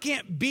you. I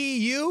can't be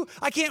you.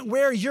 I can't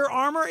wear your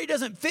armor. It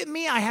doesn't fit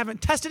me. I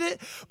haven't tested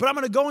it, but I'm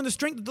going to go in the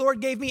strength that the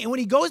Lord gave me. And when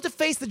he goes to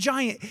face the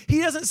giant,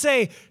 he doesn't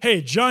say,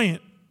 hey,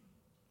 giant,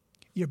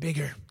 you're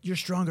bigger, you're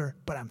stronger,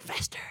 but I'm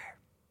faster.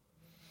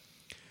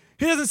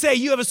 He doesn't say,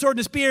 you have a sword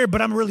and a spear,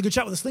 but I'm a really good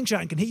shot with a slingshot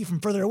and can hit you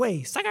from further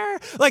away. Sucker.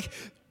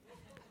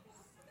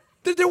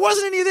 There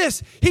wasn't any of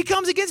this. He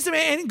comes against him,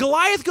 and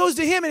Goliath goes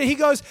to him, and he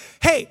goes,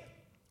 hey,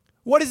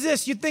 what is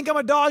this? You think I'm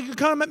a dog? You're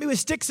coming at me with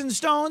sticks and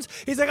stones?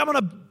 He's like, I'm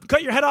going to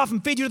cut your head off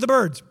and feed you to the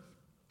birds.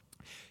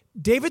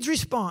 David's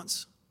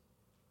response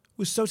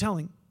was so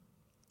telling.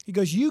 He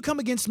goes, you come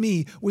against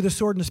me with a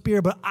sword and a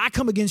spear, but I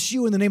come against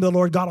you in the name of the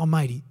Lord God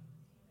Almighty.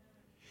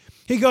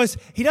 He goes,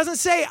 he doesn't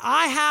say,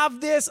 I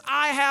have this,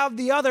 I have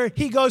the other.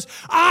 He goes,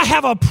 I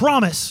have a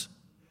promise,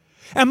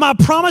 and my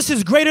promise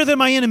is greater than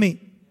my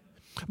enemy.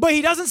 But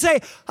he doesn't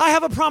say, I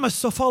have a promise,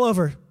 so fall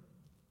over.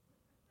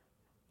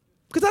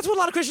 Because that's what a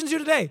lot of Christians do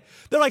today.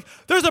 They're like,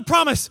 there's a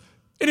promise,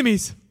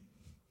 enemies.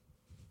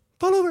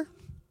 Fall over.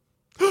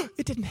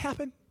 It didn't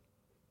happen.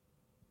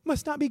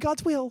 Must not be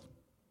God's will.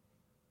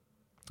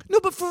 No,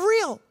 but for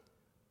real.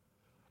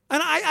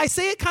 And I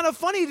say it kind of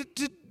funny,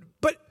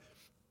 but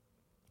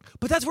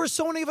that's where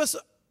so many of us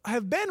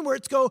have been, where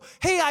it's go,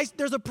 hey,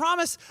 there's a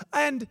promise,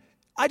 and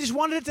I just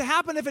wanted it to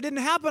happen. If it didn't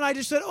happen, I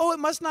just said, it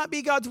must not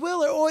be God's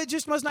will, or it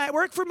just must not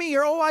work for me,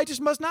 or I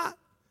just must not.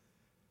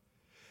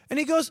 And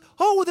he goes,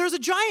 well, there's a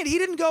giant. He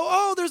didn't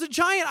go, there's a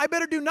giant, I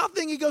better do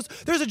nothing. He goes,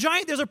 there's a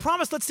giant, there's a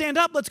promise, let's stand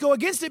up, let's go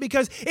against it,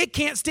 because it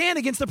can't stand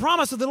against the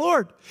promise of the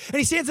Lord. And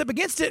he stands up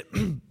against it.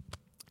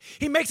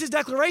 He makes his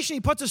declaration, he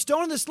puts a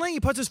stone in the sling, he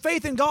puts his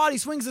faith in God, he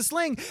swings the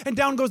sling, and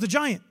down goes the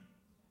giant.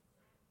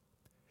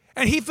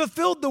 And he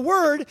fulfilled the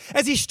word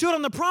as he stood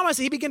on the promise.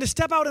 He began to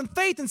step out in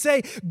faith and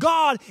say,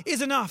 God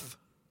is enough.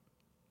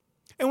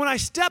 And when I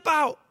step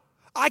out,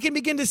 I can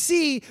begin to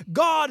see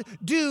God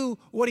do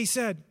what he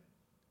said.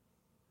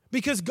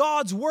 Because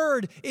God's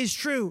word is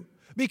true.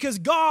 Because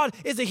God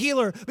is a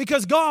healer.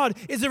 Because God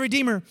is a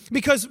redeemer.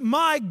 Because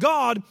my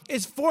God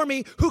is for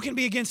me. Who can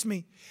be against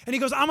me? And he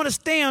goes, I'm going to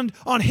stand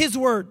on his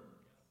word.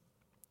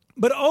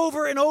 But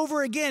over and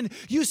over again,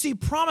 you see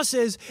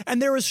promises,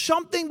 and there is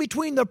something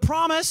between the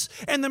promise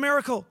and the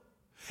miracle.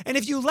 And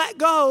if you let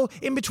go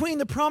in between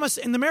the promise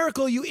and the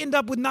miracle, you end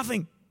up with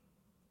nothing.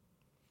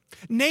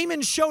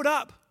 Naaman showed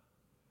up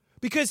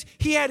because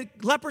he had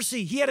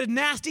leprosy. He had a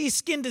nasty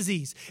skin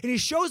disease. And he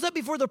shows up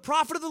before the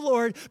prophet of the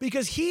Lord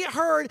because he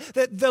heard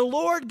that the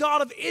Lord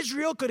God of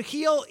Israel could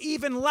heal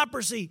even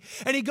leprosy.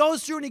 And he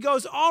goes through and he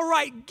goes, all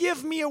right,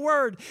 give me a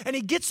word. And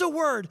he gets a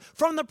word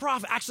from the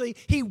prophet. Actually,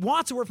 he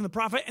wants a word from the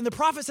prophet, and the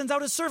prophet sends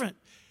out his servant.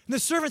 And the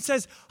servant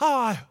says,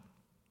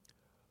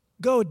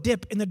 go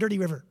dip in the dirty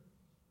river.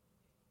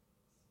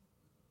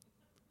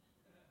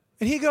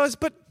 And he goes,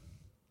 but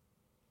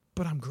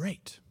I'm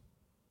great.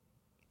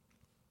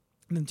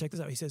 And then check this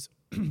out. He says,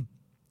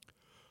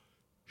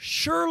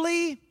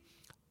 surely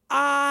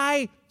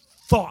I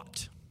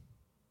thought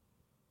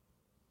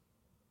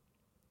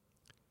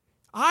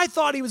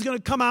he was going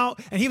to come out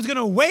and he was going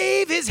to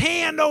wave his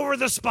hand over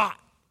the spot.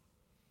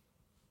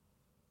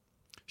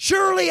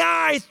 Surely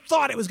I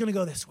thought it was going to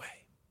go this way.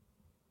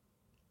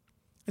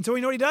 And so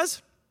you know what he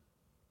does?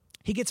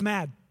 He gets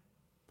mad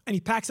and he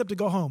packs up to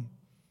go home.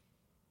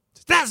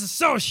 That's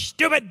so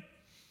stupid.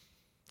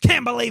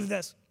 Can't believe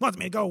this. Wants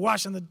me to go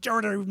wash in the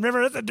Jordan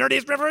River. It's the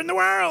dirtiest river in the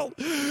world.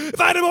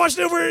 If I had to wash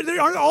it over,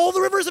 aren't all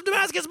the rivers of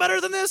Damascus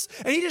better than this?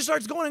 And he just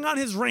starts going on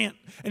his rant.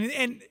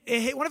 And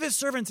one of his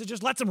servants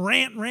just lets him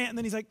rant. And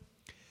then he's like,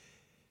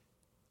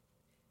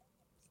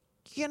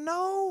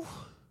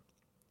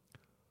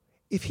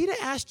 if he'd have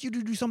asked you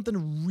to do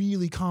something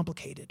really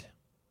complicated,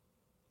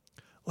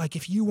 like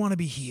if you want to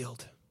be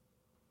healed,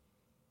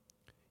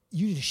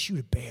 you need to shoot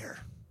a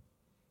bear.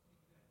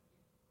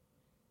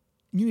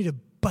 You need to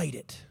bite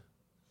it.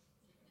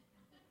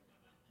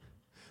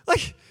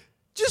 Like,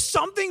 just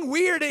something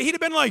weird. He'd have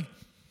been like,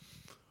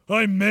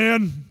 I'm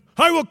man.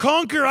 I will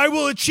conquer. I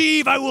will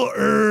achieve. I will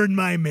earn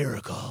my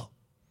miracle.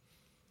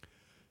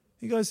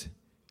 He goes,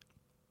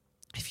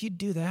 if you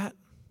do that,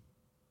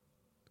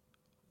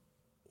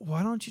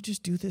 why don't you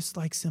just do this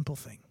like simple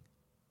thing?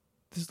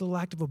 This little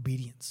act of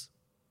obedience.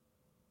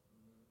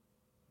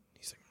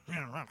 He's like,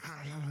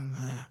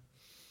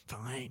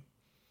 fine.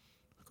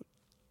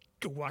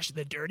 Go wash in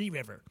the dirty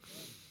river.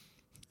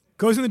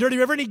 Goes in the dirty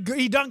river and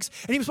he dunks,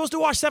 and he was supposed to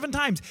wash 7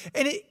 times.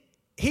 And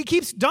he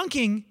keeps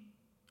dunking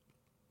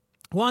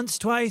once,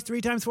 twice,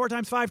 3 times, 4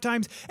 times, 5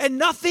 times, and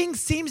nothing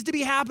seems to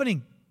be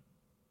happening.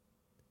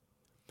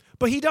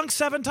 But he dunks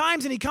 7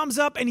 times and he comes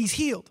up and he's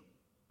healed.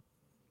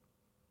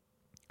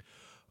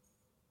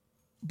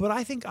 But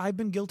I think I've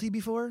been guilty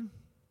before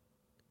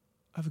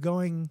of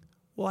going,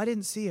 well, I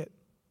didn't see it.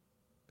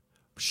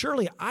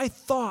 Surely I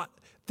thought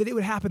that it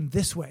would happen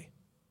this way.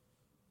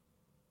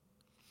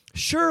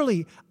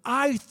 Surely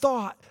I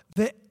thought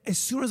that as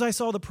soon as I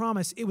saw the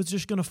promise, it was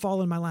just going to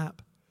fall in my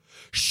lap.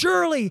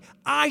 Surely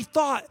I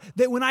thought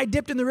that when I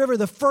dipped in the river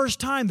the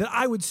first time that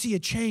I would see a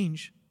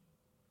change.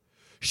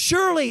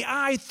 Surely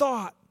I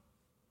thought.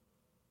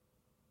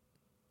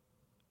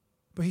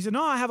 But he said,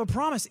 no, I have a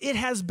promise. It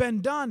has been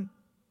done.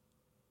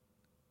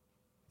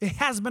 It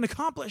has been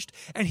accomplished.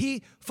 And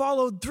he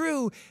followed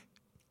through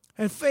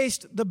and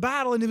faced the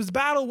battle. And his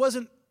battle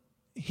wasn't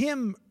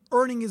him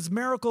earning his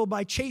miracle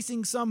by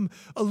chasing some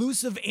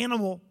elusive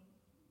animal.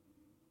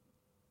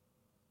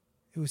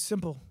 It was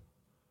simple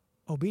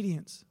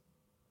obedience.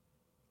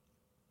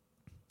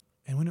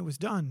 And when it was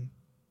done,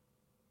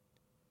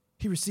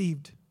 he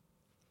received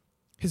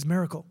his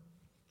miracle.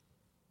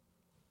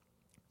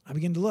 I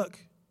began to look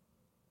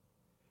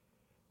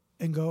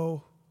and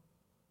go,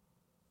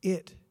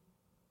 it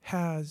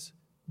has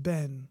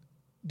been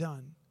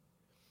done.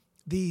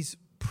 These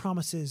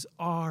promises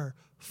are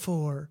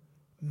for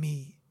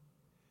me.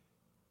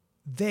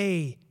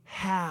 They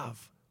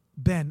have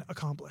been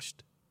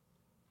accomplished.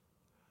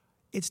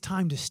 It's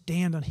time to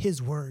stand on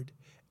his word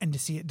and to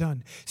see it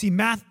done. See,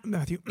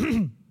 Matthew,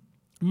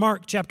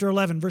 Mark chapter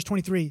 11, verse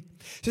 23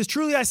 says,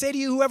 truly I say to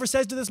you, whoever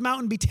says to this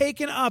mountain, be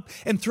taken up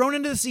and thrown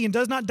into the sea, and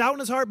does not doubt in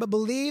his heart, but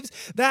believes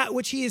that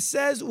which he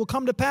says will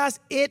come to pass,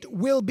 it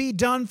will be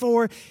done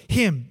for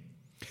him.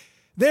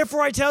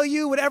 Therefore, I tell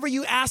you, whatever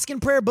you ask in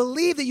prayer,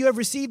 believe that you have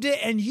received it,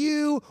 and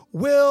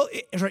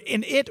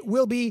it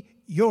will be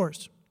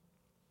yours.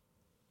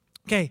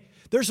 Okay,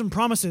 there's some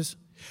promises.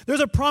 There's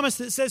a promise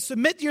that says,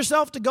 submit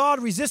yourself to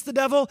God, resist the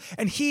devil,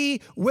 and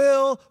he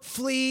will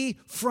flee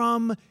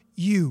from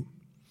you.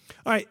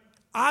 All right,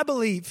 I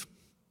believe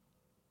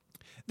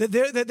that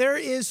there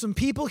is some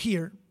people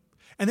here,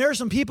 and there are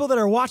some people that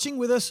are watching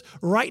with us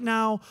right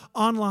now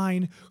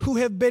online who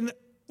have been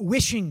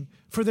wishing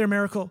for their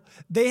miracle.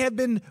 They have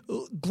been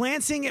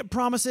glancing at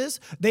promises.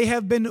 They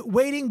have been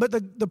waiting, but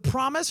the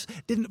promise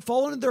didn't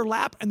fall into their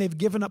lap, and they've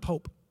given up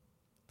hope.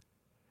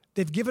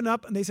 They've given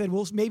up, and they said,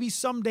 well, maybe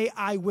someday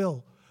I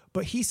will.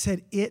 But he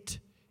said, it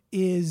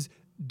is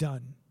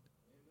done.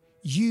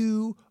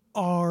 You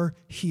are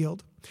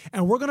healed.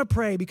 And we're going to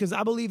pray because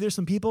I believe there's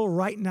some people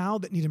right now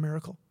that need a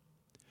miracle.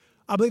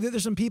 I believe that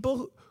there's some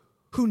people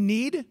who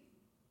need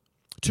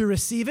to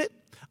receive it.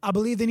 I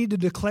believe they need to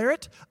declare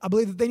it. I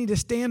believe that they need to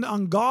stand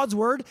on God's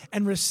word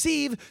and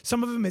receive.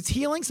 Some of them it's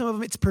healing. Some of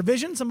them it's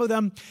provision. Some of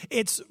them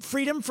it's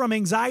freedom from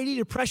anxiety,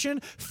 depression,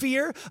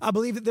 fear. I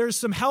believe that there's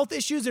some health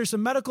issues. There's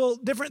some medical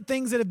different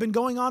things that have been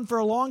going on for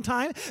a long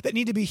time that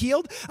need to be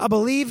healed. I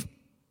believe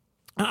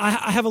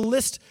I have a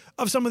list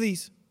of some of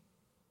these.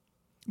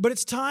 But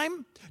it's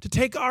time to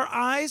take our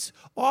eyes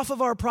off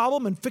of our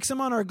problem and fix them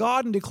on our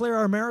God and declare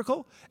our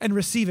miracle and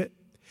receive it.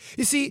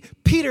 You see,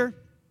 Peter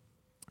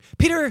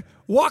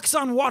walks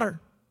on water.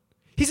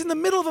 He's in the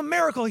middle of a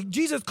miracle.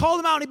 Jesus called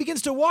him out and he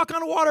begins to walk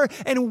on water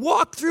and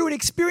walk through and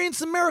experience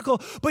the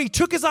miracle. But he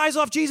took his eyes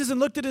off Jesus and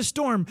looked at his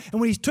storm. And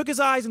when he took his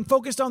eyes and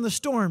focused on the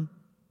storm,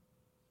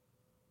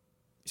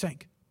 he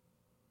sank.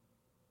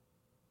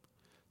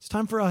 It's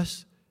time for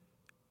us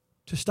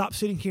to stop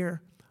sitting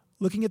here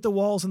looking at the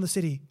walls in the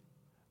city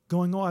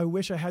going, oh, I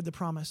wish I had the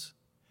promise.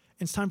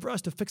 And it's time for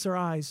us to fix our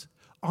eyes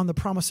on the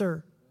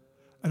promiser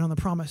and on the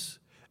promise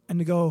and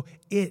to go,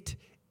 it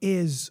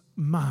is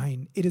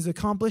mine. It is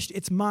accomplished.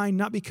 It's mine,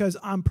 not because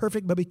I'm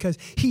perfect, but because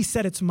he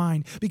said it's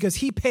mine. Because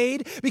he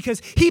paid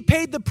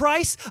the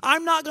price.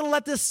 I'm not going to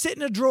let this sit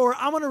in a drawer.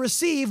 I'm going to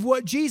receive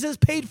what Jesus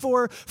paid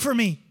for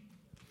me.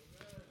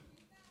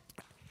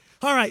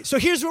 All right, so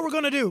here's what we're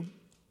going to do.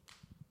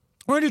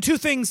 We're going to do 2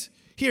 things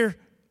here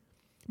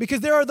because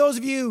there are those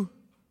of you,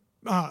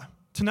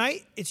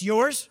 tonight, it's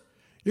yours.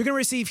 You're going to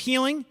receive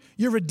healing.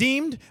 You're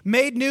redeemed,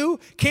 made new.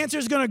 Cancer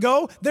is going to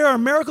go. There are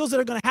miracles that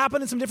are going to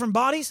happen in some different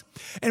bodies.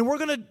 And we're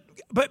going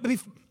to,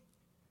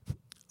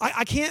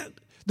 I can't,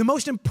 the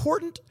most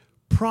important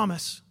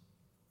promise,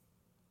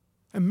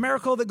 a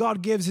miracle that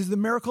God gives is the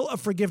miracle of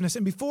forgiveness.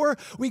 And before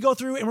we go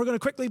through, and we're going to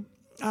quickly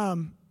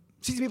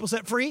see some people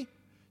set free,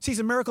 see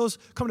some miracles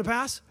come to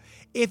pass.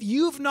 If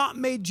you've not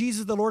made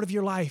Jesus the Lord of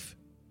your life,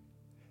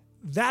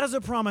 that is a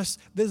promise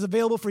that is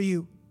available for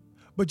you.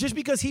 But just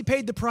because he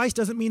paid the price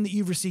doesn't mean that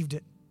you've received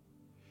it.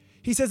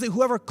 He says that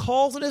whoever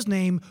calls on his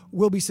name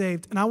will be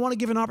saved. And I want to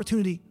give an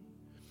opportunity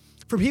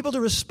for people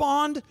to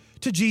respond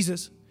to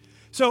Jesus.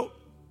 So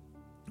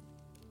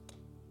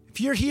if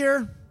you're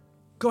here,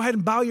 go ahead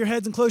and bow your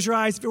heads and close your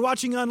eyes. If you're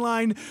watching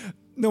online,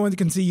 no one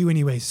can see you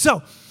anyways.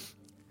 So,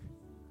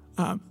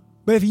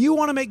 but if you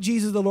want to make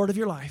Jesus the Lord of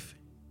your life,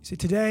 you say,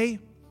 today,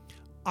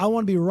 I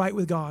want to be right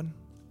with God.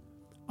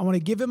 I want to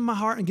give him my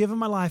heart and give him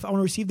my life. I want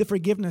to receive the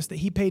forgiveness that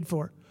he paid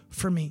for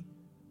me.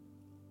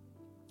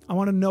 I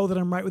want to know that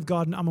I'm right with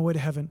God and on my way to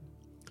heaven.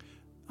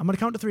 I'm going to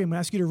count to 3. I'm going to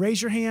ask you to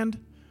raise your hand,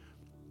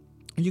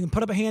 and you can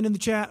put up a hand in the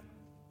chat.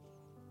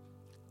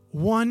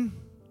 1,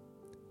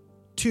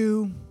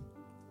 2,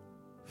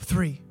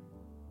 3.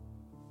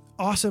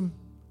 Awesome.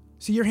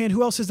 See your hand.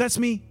 Who else says, that's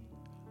me?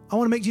 I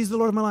want to make Jesus the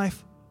Lord of my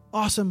life.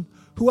 Awesome.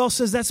 Who else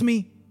says, that's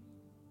me?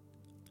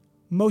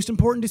 Most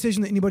important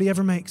decision that anybody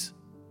ever makes.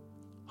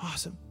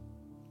 Awesome.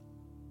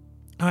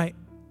 All right.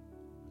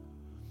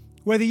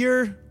 Whether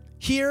you're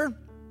here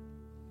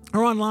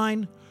or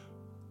online,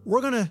 we're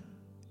going to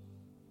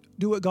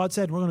do what God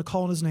said. We're going to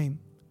call on his name.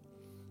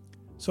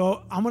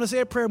 So I'm going to say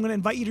a prayer. I'm going to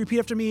invite you to repeat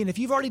after me. And if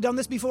you've already done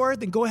this before,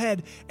 then go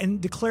ahead and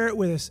declare it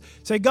with us.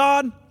 Say,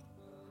 God,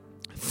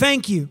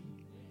 thank you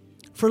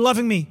for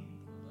loving me,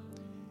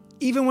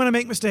 even when I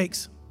make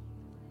mistakes.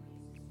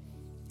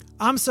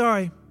 I'm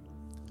sorry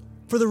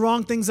for the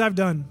wrong things I've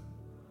done.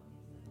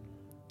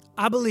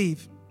 I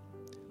believe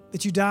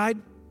that you died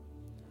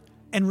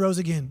and rose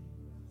again.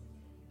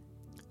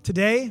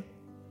 Today,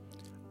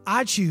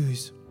 I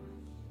choose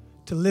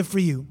to live for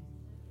you.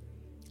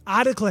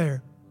 I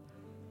declare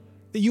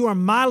that you are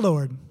my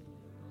Lord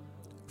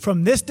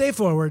from this day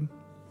forward.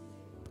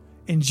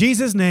 In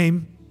Jesus'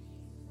 name,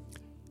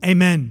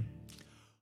 amen.